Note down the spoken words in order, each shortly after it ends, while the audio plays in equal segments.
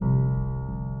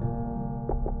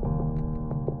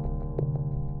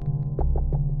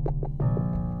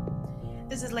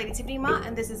this is Lady Tiffany Ma,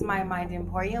 and this is my Mind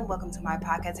Emporium. Welcome to my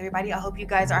podcast, everybody. I hope you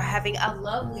guys are having a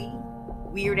lovely,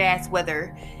 weird-ass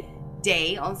weather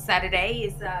day on Saturday.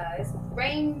 It's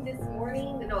rain this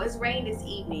morning. No, it's rain this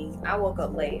evening. I woke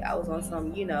up late. I was on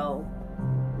some,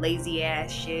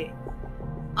 lazy-ass shit.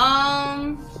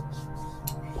 But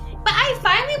I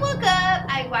finally woke up.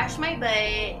 I washed my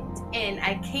butt, and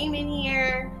I came in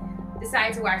here,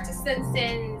 decided to watch The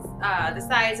Simpsons,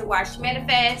 decided to watch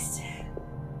Manifest.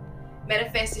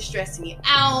 Manifest is stressing me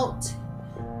out.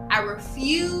 I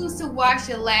refuse to watch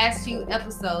the last few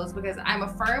episodes because I'm a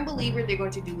firm believer they're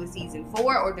going to do a season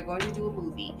 4 or they're going to do a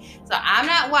movie. So I'm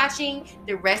not watching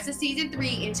the rest of season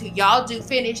 3 until y'all do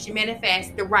finish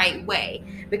Manifest the right way.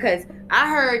 Because I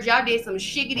heard y'all did some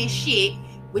shiggity shit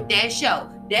with that show.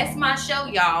 That's my show,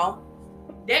 y'all.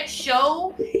 That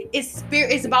show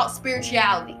is about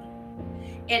spirituality.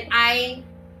 And I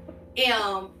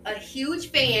am a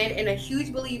huge fan and a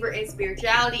huge believer in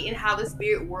spirituality and how the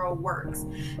spirit world works.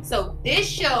 So this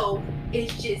show is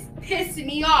just pissing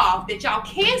me off that y'all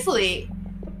cancel it.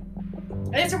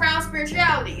 And it's around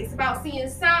spirituality. It's about seeing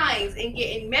signs and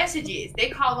getting messages. They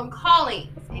call them callings.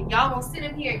 And y'all gonna sit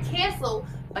up here and cancel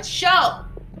a show.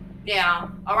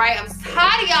 Now, alright, I'm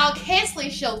tired of y'all canceling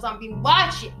shows I've been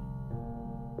watching.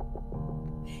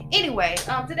 Anyway,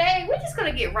 today we're just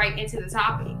gonna get right into the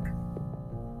topic.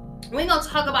 We ain't gonna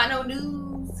talk about no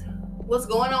news, what's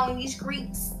going on in these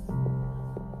streets.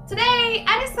 Today,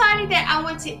 I decided that I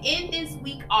want to end this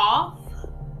week off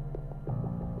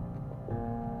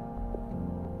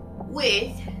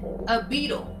with a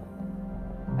Beatle.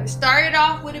 I started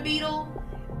off with a Beatle.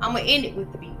 I'm gonna end it with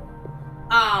the Beatle.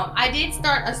 I did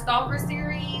start a Stalker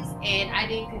series, and I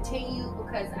didn't continue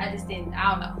because I don't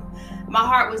know. My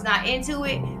heart was not into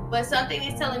it, but something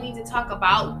is telling me to talk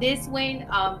about this one.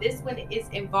 This one is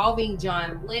involving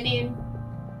Jonh Lennon.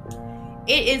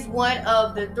 It is one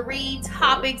of the 3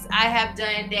 topics I have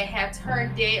done that have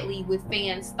turned deadly with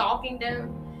fans stalking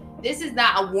them. This is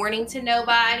not a warning to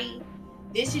nobody.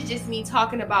 This is just me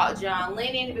talking about Jonh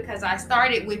Lennon because I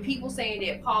started with people saying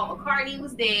that Paul McCartney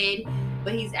was dead,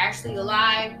 but he's actually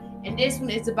alive. And this one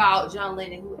is about Jonh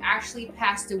Lennon, who actually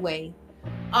passed away.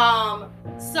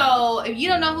 So if you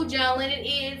don't know who Jonh Lennon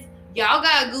is, y'all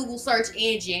got a Google search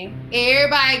engine.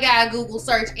 Everybody got a Google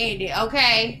search engine,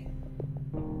 okay?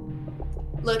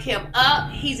 Look him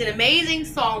up. He's an amazing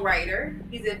songwriter.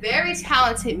 He's a very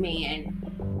talented man.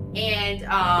 And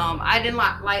I didn't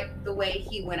like the way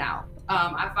he went out.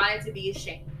 I find it to be a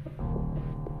shame.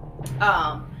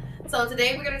 So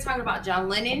today we're going to talk about Jonh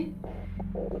Lennon.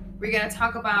 We're going to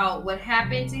talk about what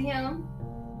happened to him.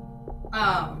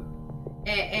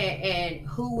 And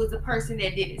who was the person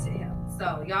that did it to him.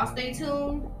 So y'all stay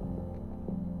tuned.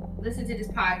 Listen to this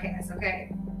podcast,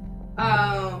 okay?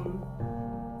 I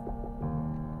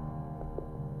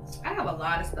have a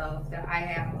lot of stuff that I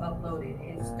have uploaded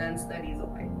and done studies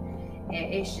on.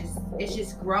 And it's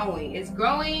just growing. It's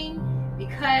growing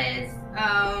because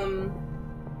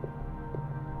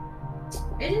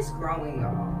it's just growing,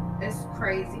 y'all. It's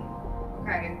crazy.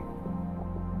 Okay.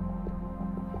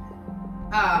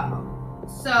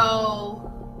 So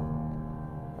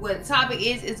what the topic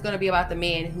is, it's going to be about the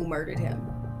man who murdered him.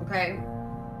 Okay.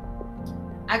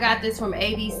 I got this from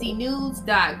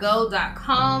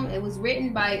abcnews.go.com. It was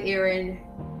written by Aaron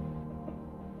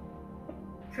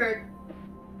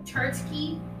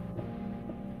Kurtzky.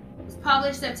 It was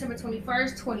published September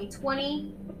 21st,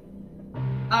 2020.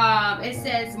 It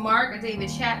says Mark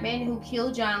Chapman, who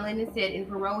killed Jonh Lennon, said in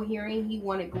parole hearing he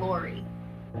wanted glory.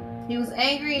 He was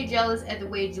angry and jealous at the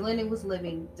way Lennon was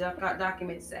living,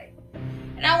 documents say.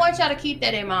 And I want y'all to keep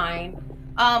that in mind,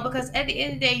 because at the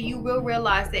end of the day, you will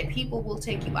realize that people will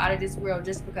take you out of this world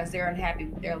just because they're unhappy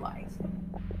with their life.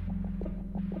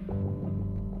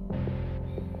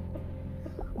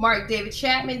 Mark David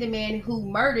Chapman, the man who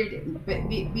murdered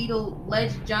Beatle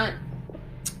legend John...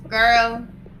 Girl.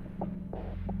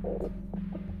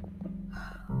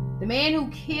 The man who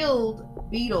killed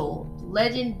Beatle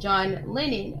legend Jonh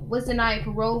Lennon was denied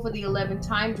parole for the 11th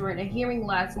time during a hearing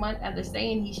last month after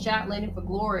saying he shot Lennon for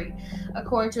glory,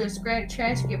 according to a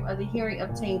transcript of the hearing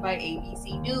obtained by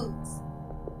ABC News.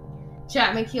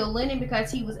 Chapman killed Lennon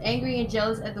because he was angry and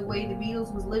jealous at the way the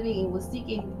Beatles was living and was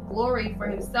seeking glory for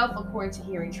himself, according to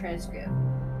hearing transcript.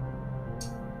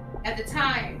 At the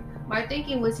time, my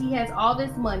thinking was he has all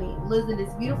this money, lives in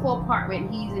this beautiful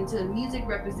apartment, he's into music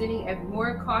representing a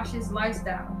more cautious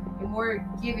lifestyle. A more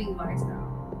giving lifestyle.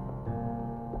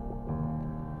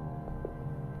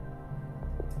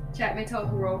 Chapman told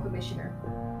parole commissioner.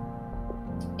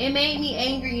 It made me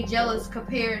angry and jealous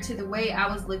compared to the way I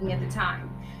was living at the time.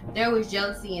 There was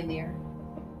jealousy in there.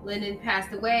 Lennon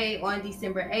passed away on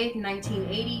December 8,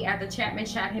 1980, after Chapman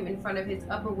shot him in front of his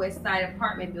Upper West Side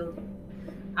apartment building.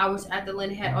 Hours after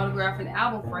Lennon had autographed an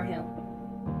album for him.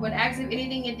 When asked if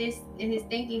anything in his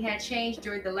thinking had changed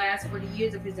during the last 40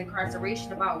 years of his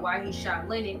incarceration about why he shot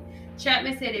Lennon,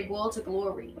 Chapman said it boiled to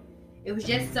glory. It was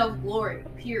just self-glory,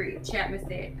 period, Chapman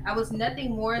said. I was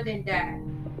nothing more than that.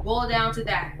 Boil down to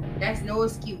that. That's no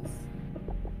excuse.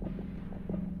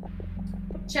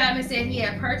 Chapman said he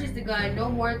had purchased the gun no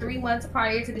more than 3 months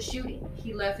prior to the shooting.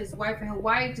 He left his wife in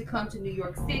Hawaii to come to New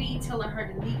York City,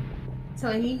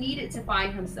 telling he needed to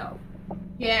find himself.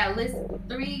 He had listed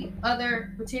 3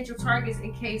 other potential targets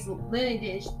in case Lennon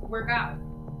didn't work out.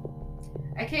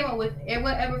 I came up with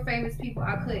whatever famous people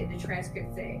I could, the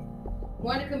transcript said.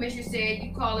 One of the commissioners said,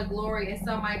 you call it glory and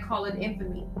some might call it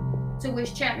infamy. To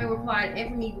which Chapman replied,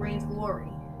 infamy brings glory.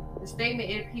 The statement,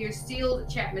 it appears, sealed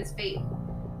Chapman's fate.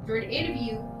 During the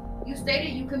interview, you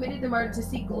stated you committed the murder to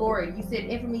seek glory. You said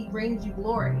infamy brings you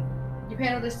glory. Your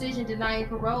panel decision denying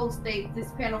parole states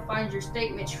this panel finds your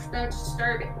statement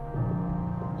disturbing.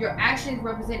 Your actions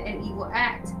represent an evil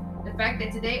act. The fact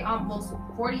that today, almost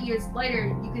 40 years later,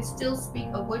 you can still speak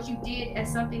of what you did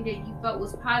as something that you felt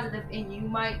was positive and in your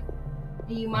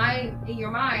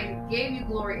mind gave you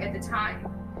glory at the time,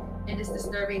 and this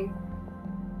disturbing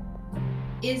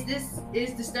is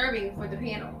disturbing for the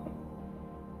panel.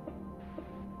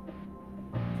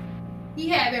 He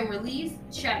had been released.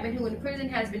 Chapman, who in prison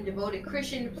has been devoted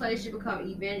Christian, pledged to become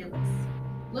evangelist.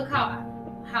 Look how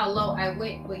low I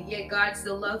went, but yet God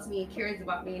still loves me and cares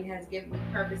about me and has given me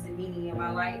purpose and meaning in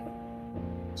my life.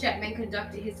 Chapman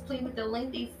conducted his plea with a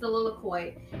lengthy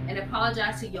soliloquy and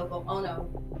apologized to Yoko Ono.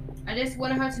 I just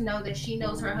wanted her to know that she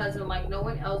knows her husband like no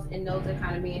one else and knows the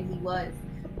kind of man he was.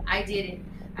 I didn't.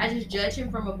 I just judged him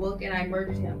from a book and I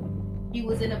murdered him. He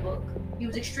was in a book. He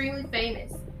was extremely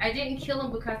famous. I didn't kill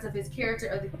him because of his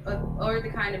character or the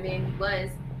kind of man he was.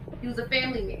 He was a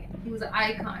family man. He was an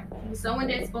icon. He was someone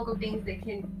that spoke of things that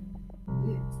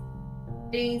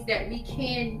we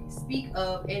can speak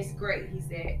of as great, he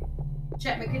said.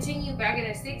 Chapman continued, back in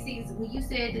the 60s, when you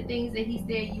said the things that he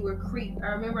said, you were creep. I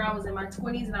remember I was in my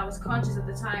 20s and I was conscious at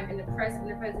the time in the press and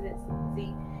the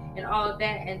presidency and all of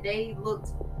that, and they looked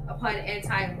upon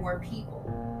anti-war people.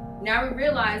 Now we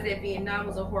realize that Vietnam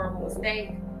was a horrible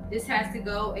mistake. This has to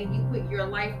go, and you put your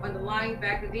life on the line.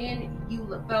 Back then, you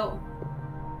felt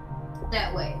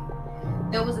that way.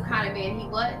 That was the kind of man he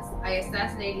was. I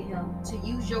assassinated him, to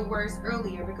use your words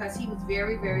earlier, because he was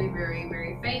very, very, very,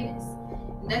 very famous.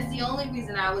 And that's the only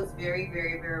reason I was very,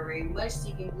 very, very, very much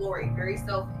seeking glory, very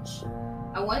selfish.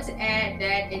 I want to add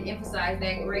that and emphasize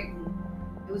that greatly.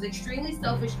 It was an extremely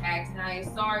selfish act, and I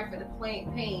am sorry for the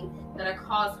pain that I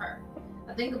caused her.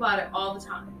 I think about it all the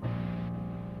time.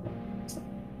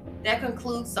 That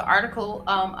concludes the article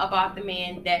about the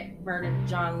man that murdered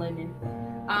Jonh Lennon.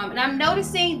 And I'm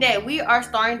noticing that we are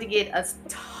starting to get a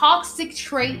toxic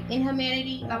trait in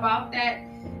humanity about that,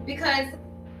 because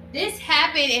this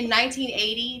happened in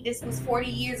 1980. This was 40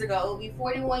 years ago. It will be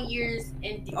 41 years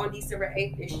on December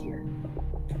 8th this year.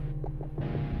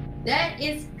 That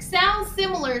sounds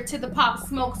similar to the Pop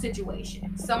Smoke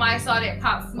situation. Somebody saw that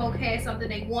Pop Smoke had something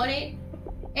they wanted,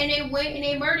 and they went and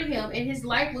they murdered him, and his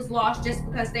life was lost just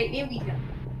because they envied him.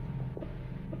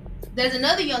 There's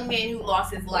another young man who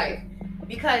lost his life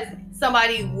because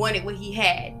somebody wanted what he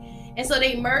had, and so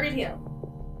they murdered him.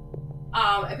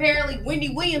 Apparently Wendy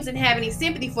Williams didn't have any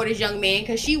sympathy for this young man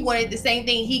because she wanted the same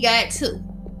thing he got too.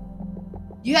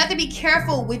 You have to be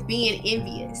careful with being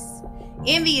envious.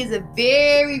 Envy is a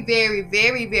very, very,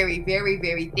 very, very, very,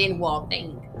 very thin wall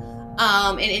thing.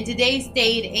 And in today's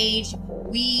day and age,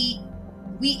 we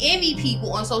envy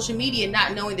people on social media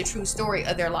not knowing the true story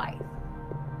of their life.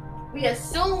 We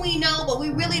assume we know, but we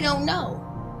really don't know.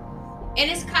 And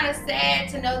it's kind of sad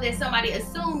to know that somebody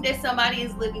assumed that somebody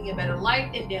is living a better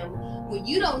life than them when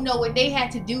you don't know what they had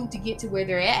to do to get to where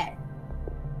they're at.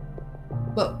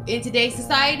 But in today's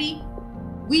society,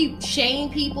 we shame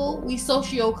people. We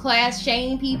social class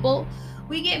shame people.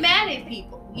 We get mad at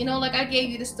people. You know, like I gave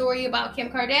you the story about Kim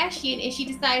Kardashian, and she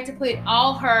decided to put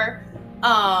all her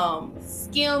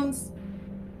Skims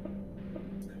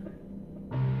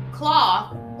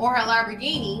cloth on her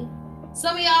Lamborghini.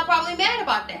 Some of y'all probably mad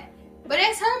about that. But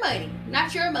that's her money,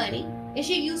 not your money. And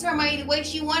she used her money the way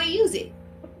she want to use it.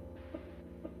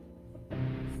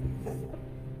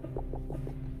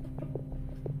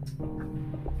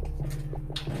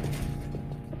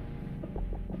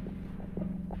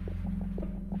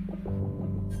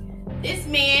 This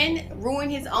man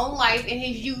ruined his own life in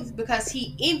his youth because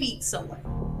he envied someone.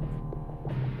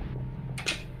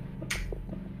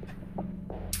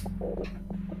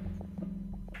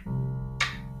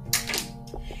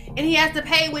 And he has to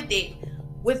pay with it,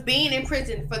 with being in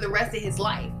prison for the rest of his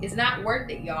life. It's not worth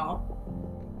it, y'all.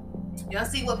 Y'all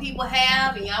see what people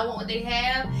have and y'all want what they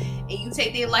have, and you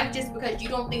take their life just because you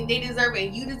don't think they deserve it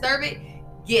and you deserve it.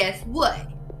 Guess what?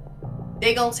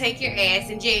 They gonna take your ass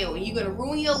in jail, and you're gonna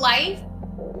ruin your life.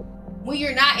 When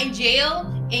you're not in jail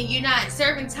and you're not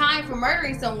serving time for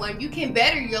murdering someone, you can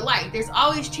better your life. There's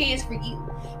always chance for you.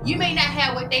 You may not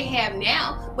have what they have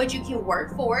now, but you can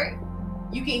work for it.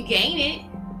 You can gain it.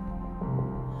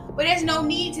 But there's no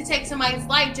need to take somebody's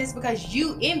life just because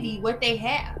you envy what they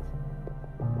have.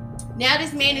 Now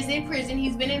this man is in prison.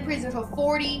 He's been in prison for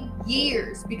 40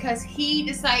 years because he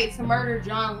decided to murder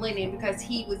Jonh Lennon because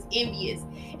he was envious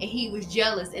and he was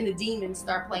jealous, and the demons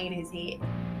start playing in his head.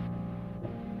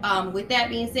 With that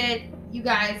being said, you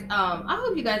guys, I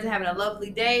hope you guys are having a lovely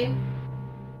day.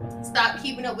 Stop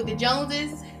keeping up with the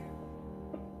Joneses.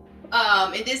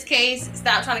 In this case,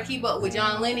 stop trying to keep up with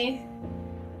Jonh Lennon.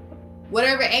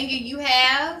 Whatever anger you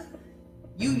have,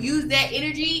 you use that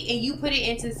energy and you put it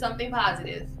into something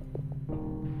positive.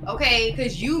 Okay,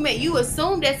 because you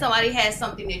assume that somebody has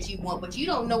something that you want, but you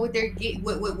don't know what they're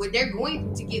going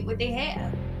through to get what they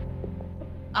have.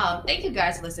 Thank you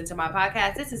guys for listening to my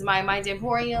podcast. This is My Mind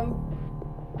Emporium.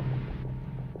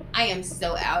 I am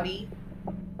so outie.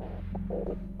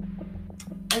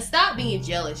 And stop being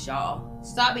jealous, y'all.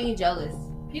 Stop being jealous.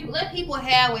 Let people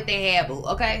have what they have,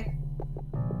 okay?